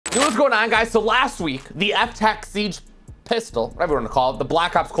What's going on, guys? So last week, the FTAC Siege pistol, whatever you want to call it, the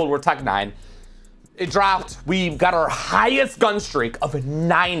Black Ops Cold War Tech 9, it dropped. We got our highest gun streak of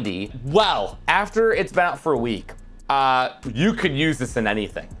 90. Well, after it's been out for a week, you could use this in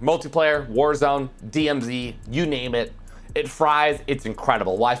anything. Multiplayer, Warzone, DMZ, you name it. It fries, it's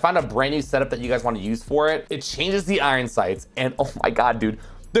incredible. Well, I found a brand new setup that you guys want to use for it. It changes the iron sights, and oh my God, dude.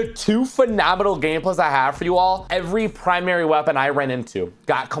 The two phenomenal gameplays I have for you all, every primary weapon I ran into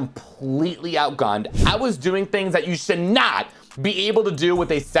got completely outgunned. I was doing things that you should not be able to do with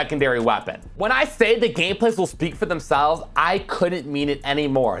a secondary weapon. When I say the gameplays will speak for themselves, I couldn't mean it any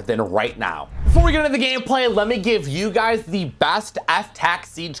more than right now. Before we get into the gameplay, let me give you guys the best FTAC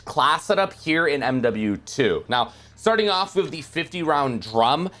Siege class setup here in MW2. Now, starting off with the 50 round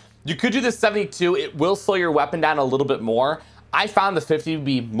drum, you could do the 72. It will slow your weapon down a little bit more. I found the 50 to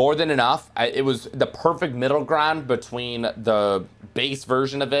be more than enough. It was the perfect middle ground between the base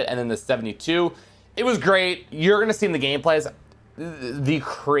version of it and then the 72. It was great. You're gonna see in the gameplays, the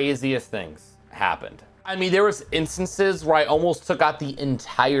craziest things happened. I mean, there was instances where I almost took out the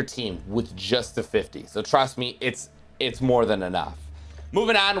entire team with just the 50. So trust me, it's more than enough.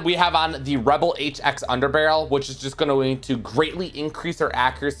 Moving on, we have on the Rebel HX underbarrel, which is just going to greatly increase our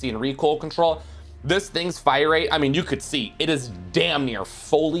accuracy and recoil control. This thing's fire rate, I mean, you could see it is damn near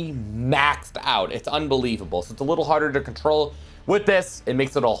fully maxed out. It's unbelievable. So it's a little harder to control. With this, it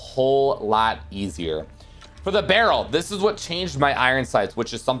makes it a whole lot easier. For the barrel, this is what changed my iron sights,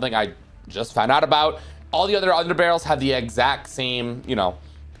 which is something I just found out about. All the other underbarrels have the exact same, you know,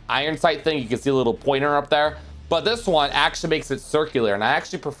 iron sight thing. You can see a little pointer up there. But this one actually makes it circular, and I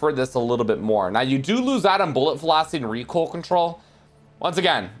actually prefer this a little bit more. Now, you do lose out on bullet velocity and recoil control. Once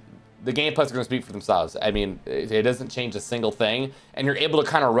again, the gameplays are going to speak for themselves. I mean, it doesn't change a single thing, and you're able to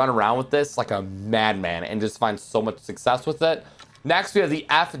kind of run around with this like a madman and just find so much success with it. Next, we have the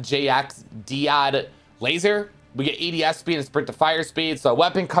FJX Diode laser. We get ADS speed and sprint to fire speed, so a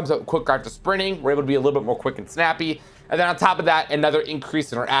weapon comes up quick after sprinting. We're able to be a little bit more quick and snappy. And then on top of that, another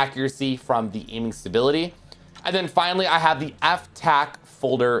increase in our accuracy from the aiming stability. And then finally, I have the FTAC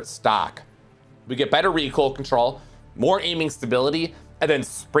folder stock. We get better recoil control, more aiming stability, and then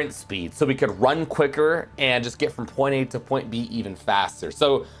sprint speed, so we could run quicker and just get from point A to point B even faster.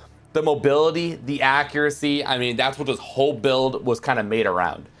 So the mobility, the accuracy, I mean, that's what this whole build was kind of made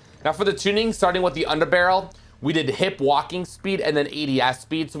around. Now for the tuning, starting with the underbarrel, we did hip walking speed and then ADS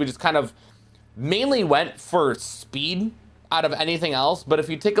speed. So we just kind of mainly went for speed out of anything else. But if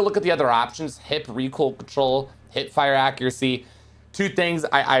you take a look at the other options, hip recoil control, hip fire accuracy, two things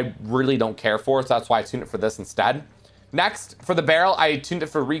I really don't care for. So that's why I tuned it for this instead. Next, for the barrel, I tuned it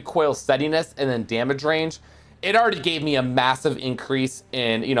for recoil steadiness and then damage range. It already gave me a massive increase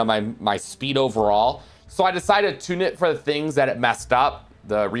in, you know, my speed overall. So I decided to tune it for the things that it messed up,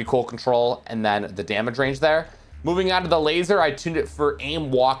 the recoil control and then the damage range there. Moving on to the laser, I tuned it for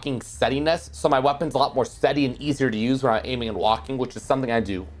aim walking steadiness. So my weapon's a lot more steady and easier to use when I'm aiming and walking, which is something I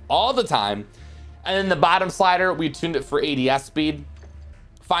do all the time. And then the bottom slider, we tuned it for ADS speed.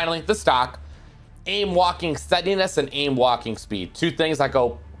 Finally, the stock. Aim walking steadiness and aim walking speed. Two things that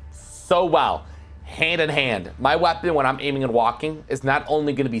go so well hand in hand. My weapon when I'm aiming and walking is not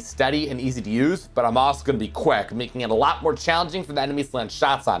only going to be steady and easy to use, but I'm also going to be quick, making it a lot more challenging for the enemies to land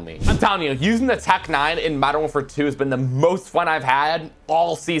shots on me. I'm telling you, using the Tech 9 in Modern Warfare 2 has been the most fun I've had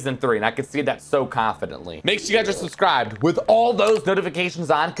all season 3, and I can see that so confidently. Make sure you guys are subscribed with all those notifications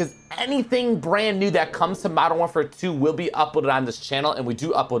on, because anything brand new that comes to Modern Warfare 2 will be uploaded on this channel, and we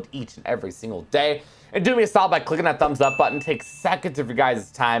do upload each and every single day. And do me a solid by clicking that thumbs up button. Takes seconds of your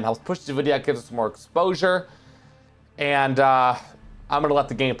guys' time. Helps push the video, gives us more exposure. And I'm going to let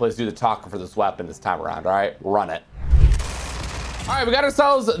the gameplays do the talking for this weapon this time around. All right, run it. All right, we got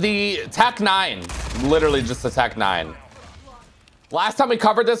ourselves the Tech 9. Literally just the Tech 9. Last time we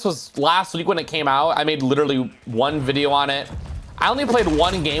covered this was last week when it came out. I made literally one video on it. I only played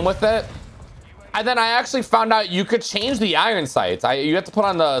one game with it. And then I actually found out you could change the iron sights. You have to put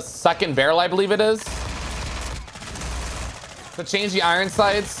on the second barrel, I believe it is, to change the iron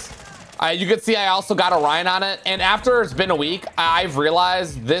sights. You can see I also got Orion on it. And after it's been a week, I've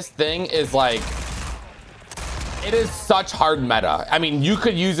realized this thing is like, it is such hard meta. I mean, you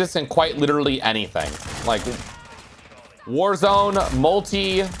could use this in quite literally anything. Like Warzone,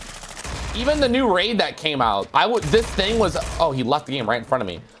 multi, even the new raid that came out. This thing was, oh, he left the game right in front of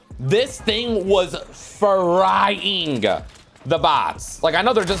me. This thing was frying the bots. Like, I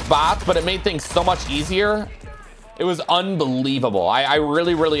know they're just bots, but it made things so much easier. It was unbelievable. I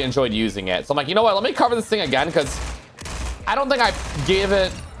really, really enjoyed using it. So I'm like, you know what? Let me cover this thing again, because I don't think I gave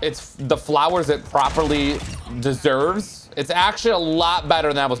it the flowers it properly deserves. It's actually a lot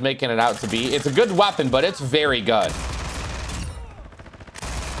better than I was making it out to be. It's a good weapon, but it's very good.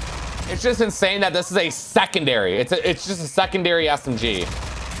 It's just insane that this is a secondary. It's just a secondary SMG.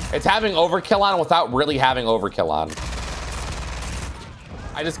 It's having overkill on without really having overkill on.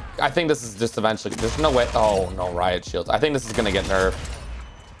 I think this is just eventually, there's no way. Oh no, riot shields. I think this is gonna get nerfed.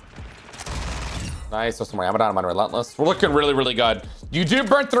 Nice, so some more ammo down. I'm on relentless. We're looking really, really good. You do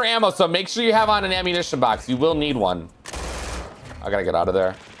burn through ammo, so make sure you have on an ammunition box. You will need one. I gotta get out of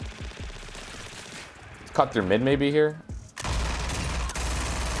there. Let's cut through mid maybe here.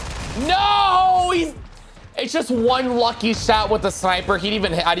 No, it's just one lucky shot with the sniper.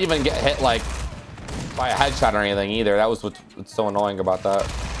 I'd even get hit like by a headshot or anything either. That was what's so annoying about that.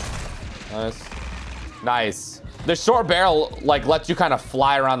 Nice. Nice. The short barrel like lets you kind of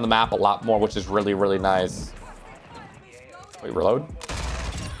fly around the map a lot more, which is really, really nice. Wait, reload.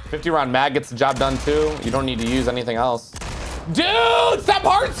 50 round mag gets the job done too. You don't need to use anything else. Dude, stop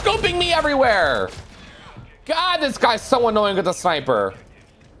hard scoping me everywhere. God, this guy's so annoying with the sniper.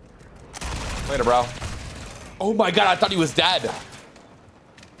 Later, bro. Oh my God, I thought he was dead.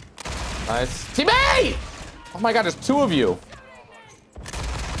 Nice. Teammate! Oh my God, there's two of you.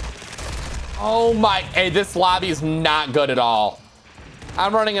 Oh my, hey, this lobby is not good at all.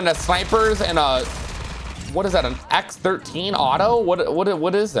 I'm running into snipers and a, what is that, an X13 auto?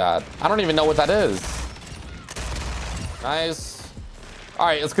 What is that? I don't even know what that is. Nice. All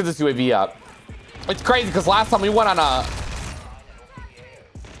right, let's get this UAV up. It's crazy because last time we went on a,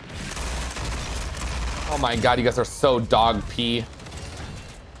 oh my God, you guys are so dog pee.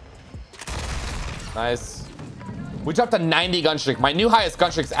 Nice. We dropped a 90 gun streak. My new highest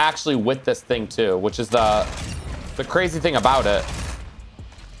gun streak is actually with this thing too, which is the crazy thing about it.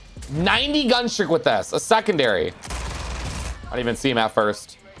 90 gun streak with this, a secondary. I didn't even see him at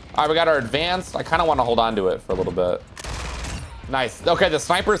first. All right, we got our advanced. I kind of want to hold on to it for a little bit. Nice. Okay, the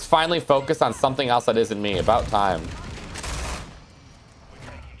sniper's finally focused on something else that isn't me. About time.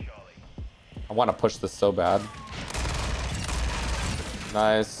 I want to push this so bad.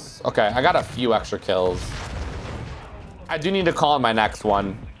 Nice. Okay, I got a few extra kills. I do need to call in my next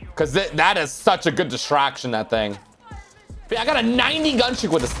one because that is such a good distraction, that thing. But yeah, I got a 90 gun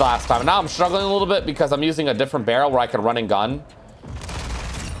streak with this last time. And now I'm struggling a little bit because I'm using a different barrel where I can run and gun.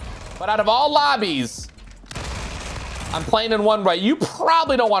 But out of all lobbies, I'm playing in one where you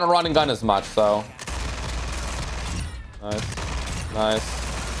probably don't want to run and gun as much, so. Nice.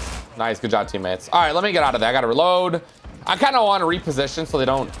 Nice. Nice. Good job, teammates. All right, let me get out of there. I got to reload. I kind of want to reposition so they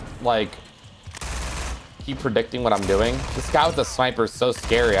don't, like, keep predicting what I'm doing. This guy with the sniper is so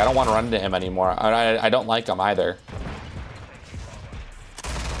scary. I don't want to run into him anymore. I don't like him either.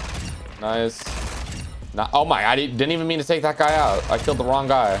 Nice. Oh my, I didn't even mean to take that guy out. I killed the wrong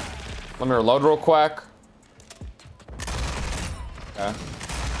guy. Let me reload real quick. Okay.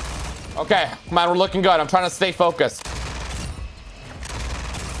 Okay, come on, we're looking good. I'm trying to stay focused.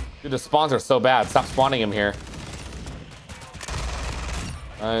 Dude, the spawns are so bad. Stop spawning him here.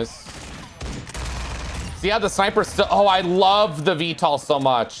 Nice. See how the sniper still... Oh, I love the VTOL so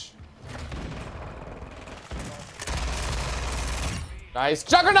much. Nice.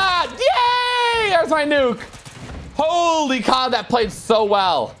 Juggernaut! Yay! There's my nuke. Holy cow, that played so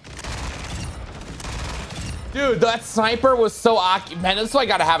well. Dude, that sniper was so... Man, that's why I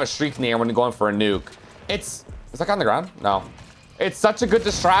gotta have a streak in the air when you're going for a nuke. Is that guy on the ground? No. It's such a good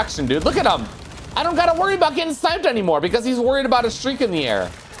distraction, dude. Look at him. I don't gotta worry about getting sniped anymore because he's worried about a streak in the air.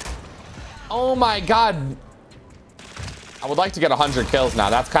 Oh my God. I would like to get 100 kills now.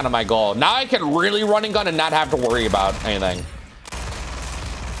 That's kind of my goal. Now I can really run and gun and not have to worry about anything.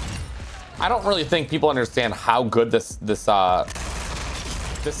 I don't really think people understand how good this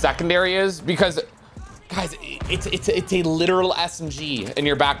secondary is because, guys, it's a literal SMG in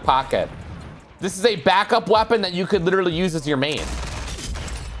your back pocket. This is a backup weapon that you could literally use as your main.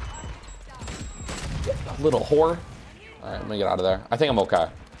 Little whore. All right, let me get out of there. I think I'm okay.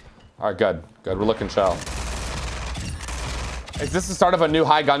 All right, good. Good. We're looking chill. Is this the start of a new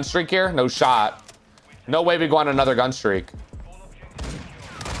high gun streak here? No shot. No way we go on another gun streak.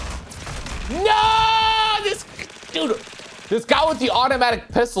 No! This guy with the automatic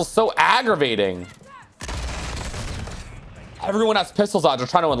pistol is so aggravating. Everyone has pistols out. They're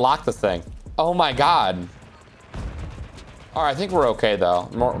trying to unlock this thing. Oh my God. All right, I think we're okay though.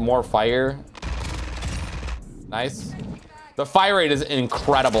 More fire. Nice. The fire rate is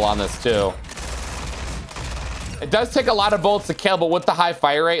incredible on this too. It does take a lot of bullets to kill, but with the high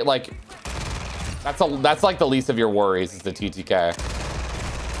fire rate, like that's like the least of your worries is the TTK.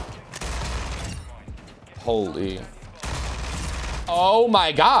 Holy. Oh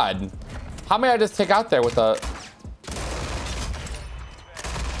my God. How many I just take out there with a...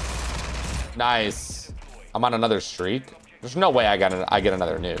 Nice. I'm on another streak. There's no way I get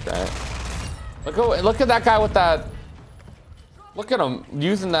another nuke, right? Look at that guy with that. Look at him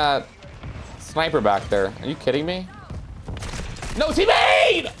using that sniper back there. Are you kidding me? No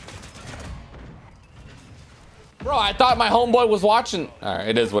teammate! Bro, I thought my homeboy was watching. All right,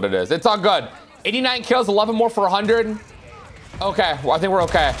 it is what it is. It's all good. 89 kills, 11 more for 100. Okay, well, I think we're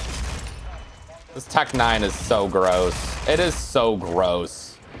okay. This Tech 9 is so gross. It is so gross.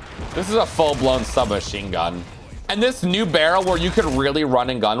 This is a full-blown submachine gun. And this new barrel where you could really run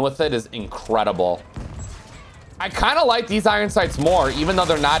and gun with it is incredible. I kind of like these iron sights more, even though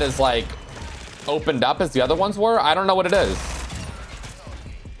they're not as like opened up as the other ones were. I don't know what it is.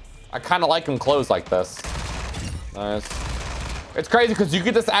 I kind of like them closed like this. Nice. It's crazy because you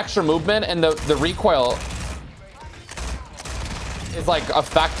get this extra movement and the recoil is like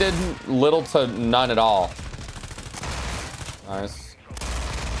affected little to none at all. Nice.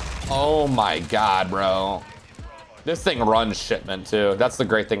 Oh my God, bro. This thing runs shipment too. That's the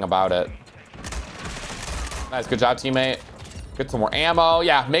great thing about it. Nice, good job, teammate. Get some more ammo.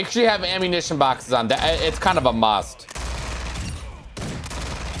 Yeah, make sure you have ammunition boxes on. It's kind of a must.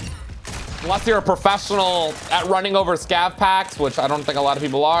 Unless you're a professional at running over scav packs, which I don't think a lot of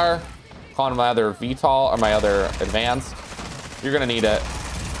people are. Calling my other VTOL or my other advanced. You're gonna need it.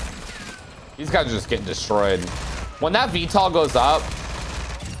 These guys are just getting destroyed. When that VTOL goes up,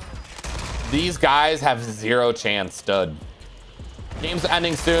 these guys have zero chance, stud. Game's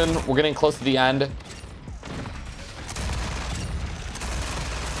ending soon. We're getting close to the end.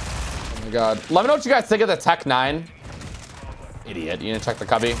 Oh my God. Let me know what you guys think of the Tech 9. Idiot, you didn't check the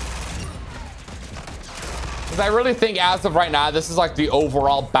cubby. Because I really think as of right now, this is like the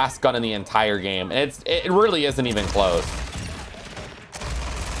overall best gun in the entire game. And it really isn't even close.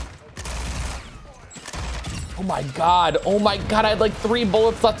 Oh my God. Oh my God. I had like 3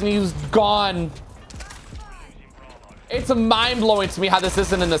 bullets left and he was gone. It's mind-blowing to me how this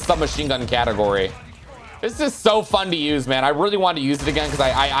isn't in the submachine gun category. This is so fun to use, man. I really want to use it again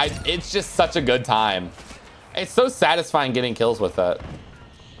because it's just such a good time. It's so satisfying getting kills with it.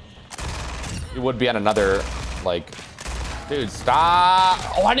 It would be on another, like, dude, stop.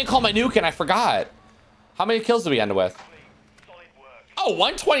 Oh, I didn't call my nuke and I forgot. How many kills did we end with? Oh,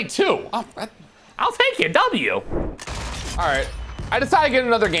 122. Oh, I'll take you, W. All right, I decided to get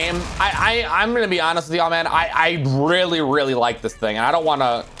another game. I'm gonna be honest with y'all, man. I really, really like this thing, and I don't want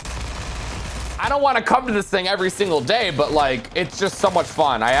to come to this thing every single day, but like, it's just so much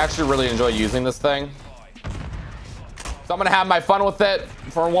fun. I actually really enjoy using this thing. So I'm gonna have my fun with it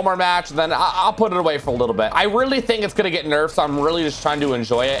for one more match, then I'll put it away for a little bit. I really think it's gonna get nerfed, so I'm really just trying to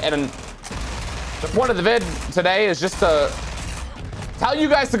enjoy it. And the point of the vid today is just to tell you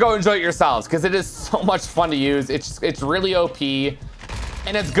guys to go enjoy it yourselves, because it is so much fun to use. It's really OP,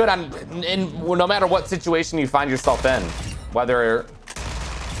 and it's good no matter what situation you find yourself in. Whether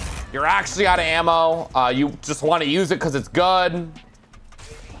you're actually out of ammo, you just want to use it because it's good.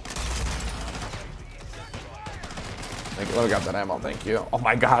 Let me grab that ammo, thank you. Oh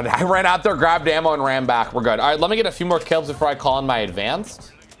my God, I ran out there, grabbed ammo, and ran back. We're good. All right, let me get a few more kills before I call in my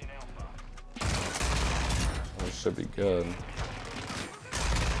advanced. This should be good.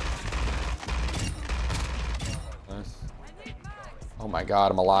 Nice. Oh my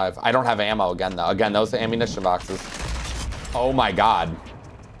God, I'm alive. I don't have ammo again, though. Again, those are ammunition boxes. Oh my God.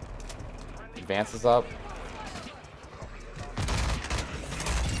 Advance is up.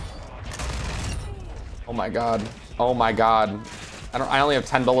 Oh my God. Oh my God. I only have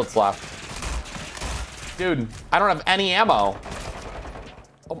 10 bullets left. Dude, I don't have any ammo.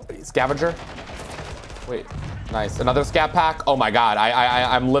 Oh, scavenger. Wait, nice. Another scav pack. Oh my God,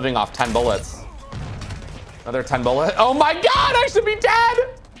 I'm living off 10 bullets. Another 10 bullets. Oh my God, I should be dead.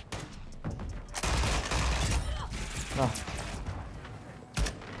 Oh.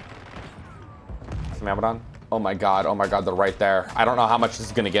 Some ammo done. Oh my God, they're right there. I don't know how much this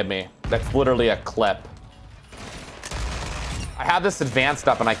is gonna give me. That's literally a clip. I have this advanced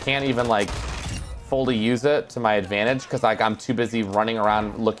up and I can't even like fully use it to my advantage because like I'm too busy running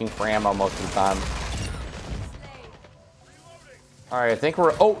around looking for ammo most of the time. All right, I think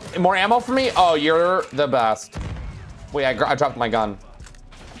we're, oh, more ammo for me? Oh, you're the best. Wait, I dropped my gun.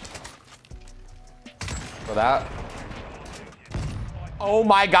 For that. Oh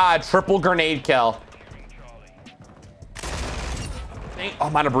my God, triple grenade kill. Oh,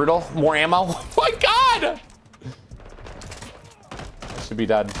 I'm on a brutal. More ammo. Oh my God. I should be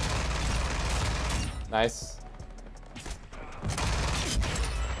dead. Nice.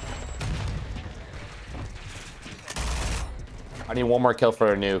 I need one more kill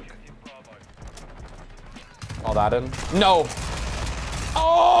for a nuke. All that in? No.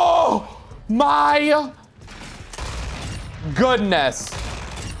 Oh my goodness.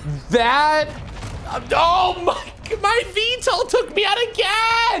 That, oh my VTOL took me out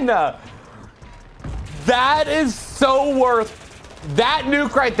again. That is so worth, that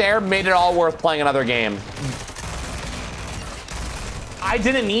nuke right there made it all worth playing another game. I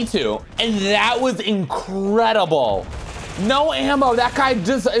didn't need to, and that was incredible. No ammo, that guy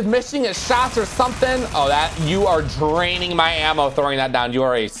just is missing his shots or something. Oh, that, you are draining my ammo throwing that down. You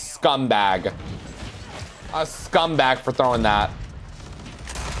are a scumbag. A scumbag for throwing that.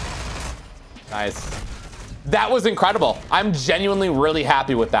 Nice. That was incredible. I'm genuinely really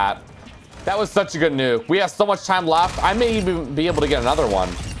happy with that. That was such a good nuke. We have so much time left. I may even be able to get another one.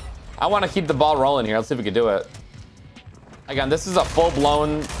 I want to keep the ball rolling here. Let's see if we can do it. Again, this is a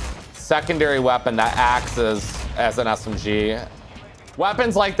full-blown secondary weapon that acts as an SMG.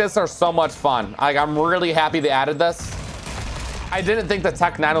 Weapons like this are so much fun. I'm really happy they added this. I didn't think the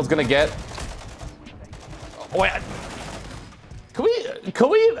Tech 9 was going to get... Wait. Can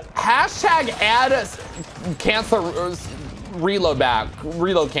we hashtag add cancel reload back,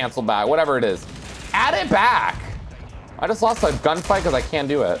 reload cancel back, whatever it is. Add it back. I just lost a gunfight because I can't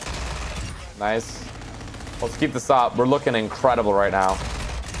do it. Nice. Let's keep this up. We're looking incredible right now.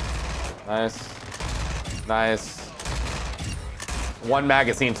 Nice. Nice. One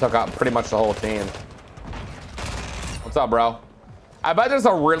magazine took out pretty much the whole team. What's up, bro? I bet there's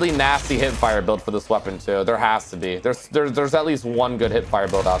a really nasty hipfire build for this weapon too. There has to be. There's at least one good hipfire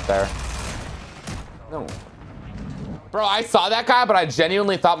build out there. No. Bro, I saw that guy, but I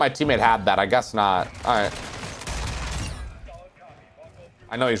genuinely thought my teammate had that. I guess not. All right.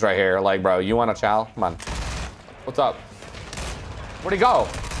 I know he's right here. Like, bro, you want a chow? Come on. What's up? Where'd he go?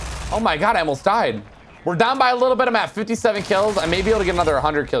 Oh my God, I almost died. We're down by a little bit. I'm at 57 kills. I may be able to get another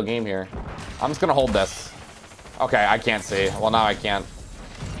 100 kill game here. I'm just gonna hold this. Okay, I can't see. Well, now I can't.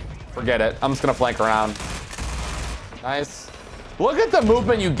 Forget it. I'm just gonna flank around. Nice. Look at the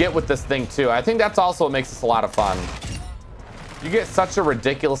movement you get with this thing too. I think that's also what makes this a lot of fun. You get such a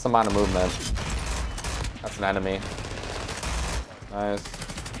ridiculous amount of movement. That's an enemy. Nice.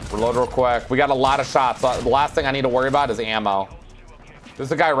 Reload real quick. We got a lot of shots. The last thing I need to worry about is ammo.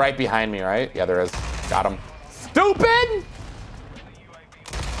 There's a guy right behind me, right? Yeah, there is. Got him. Stupid!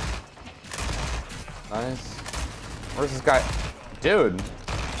 Nice. Where's this guy? Dude.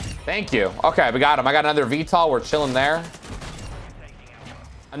 Thank you. Okay, we got him. I got another VTOL. We're chilling there.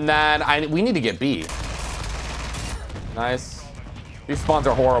 And then we need to get B. Nice. These spawns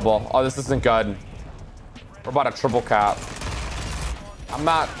are horrible. Oh, this isn't good. We're about a triple cap. I'm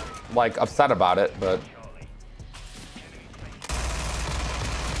not, like, upset about it, but...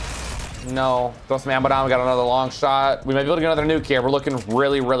 No. Throw some ammo down. We got another long shot. We might be able to get another nuke here. We're looking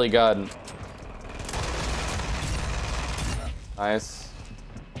really, really good. Nice.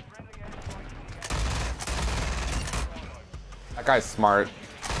 That guy's smart.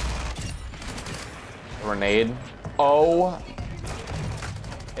 Grenade. Oh.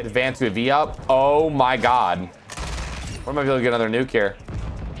 Advance to a V up. Oh my God. We're gonna be able to get another nuke here.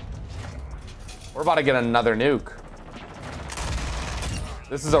 We're about to get another nuke.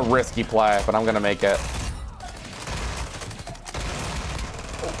 This is a risky play, but I'm gonna make it.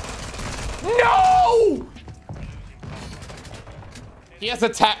 No! He has a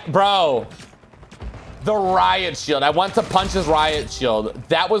tech, bro. The riot shield. I went to punch his riot shield.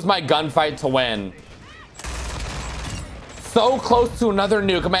 That was my gunfight to win. So close to another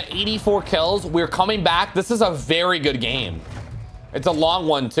nuke. I'm at 84 kills. We're coming back. This is a very good game. It's a long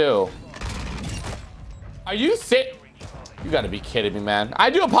one too. Are you sick? You gotta be kidding me, man. I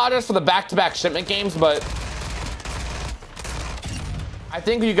do apologize for the back-to-back shipment games, but I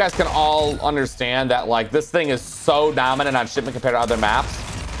think you guys can all understand that, like, this thing is so dominant on shipment compared to other maps.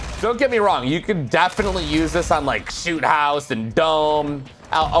 Don't get me wrong. You could definitely use this on, like, Shoot House and Dome.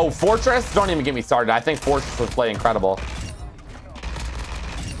 Oh, Fortress? Don't even get me started. I think Fortress would play incredible.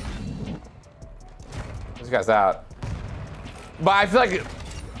 Where's you guys at? But I feel like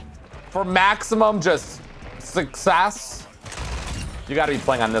for maximum just success, you got to be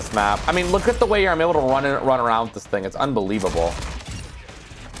playing on this map. I mean, look at the way I'm able to run around with this thing. It's unbelievable.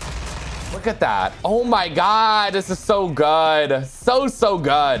 Look at that. Oh my God, this is so good. So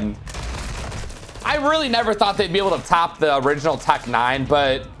good. I really never thought they'd be able to top the original Tech 9,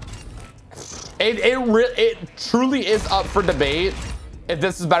 but it truly is up for debate if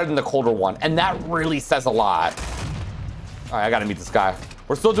this is better than the colder one. And that really says a lot. All right, I gotta meet this guy.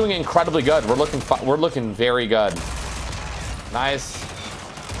 We're still doing incredibly good. We're looking very good. Nice.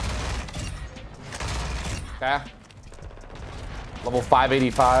 Okay. Level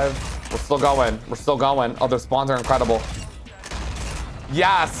 585. We're still going. We're still going. Oh, their spawns are incredible.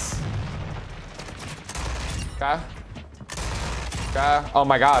 Yes. Okay. Okay. Oh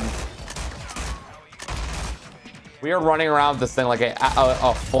my God. We are running around with this thing like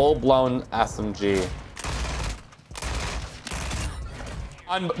a full-blown SMG.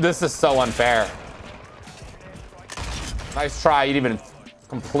 This is so unfair. Nice try. You didn't even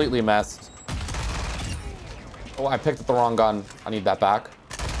completely missed. Oh, I picked up the wrong gun. I need that back.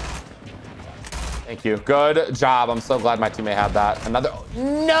 Thank you. Good job. I'm so glad my teammate had that. Another.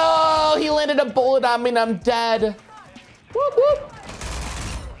 No, he landed a bullet on me and I'm dead. Whoop, whoop.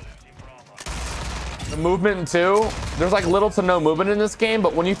 The movement too. There's like little to no movement in this game,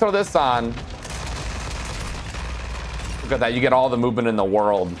 but when you throw this on, look at that. You get all the movement in the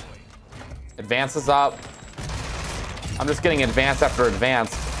world. Advances up. I'm just getting advance after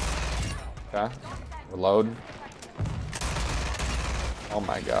advance. Okay. Reload. Oh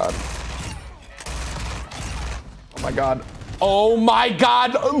my God. Oh my God. Oh my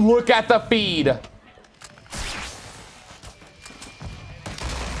God. Look at the feed.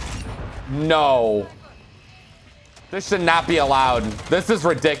 No. This should not be allowed. This is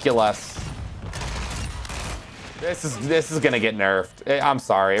ridiculous. This is gonna get nerfed. I'm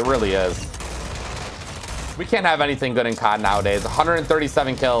sorry, it really is. We can't have anything good in COD nowadays.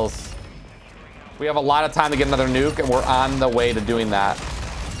 137 kills. We have a lot of time to get another nuke, and we're on the way to doing that.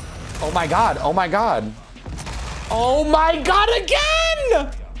 Oh my God, oh my God. Oh my God,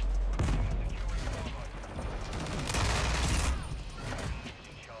 again!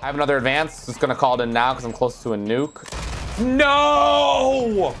 I have another advance. Just gonna call it in now because I'm close to a nuke.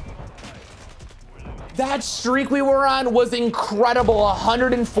 No! That streak we were on was incredible.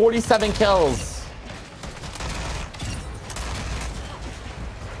 147 kills.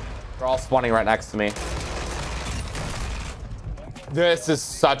 They're all spawning right next to me. This is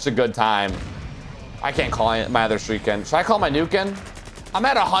such a good time. I can't call my other streak in. Should I call my nuke in? I'm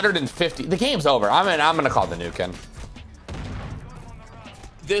at 150. The game's over. I'm gonna call the nuke in.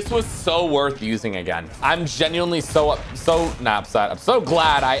 This was so worth using again. I'm genuinely so not upset. I'm so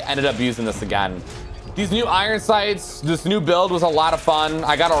glad I ended up using this again. These new iron sights, this new build was a lot of fun.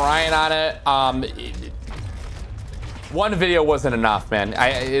 I got Orion on it. One video wasn't enough, man.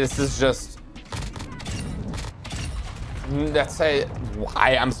 This is just, that's it.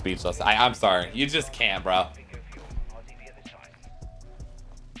 I'm speechless. I'm sorry. You just can't, bro.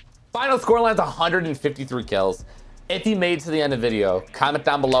 Final scoreline's 153 kills. If you made it to the end of the video, comment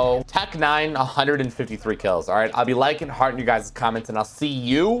down below. Tech9, 153 kills. All right, I'll be liking, hearting you guys' comments, and I'll see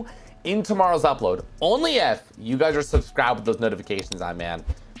you in tomorrow's upload. Only if you guys are subscribed with those notifications on, man.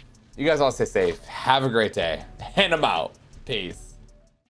 You guys all stay safe. Have a great day. And I'm out. Peace.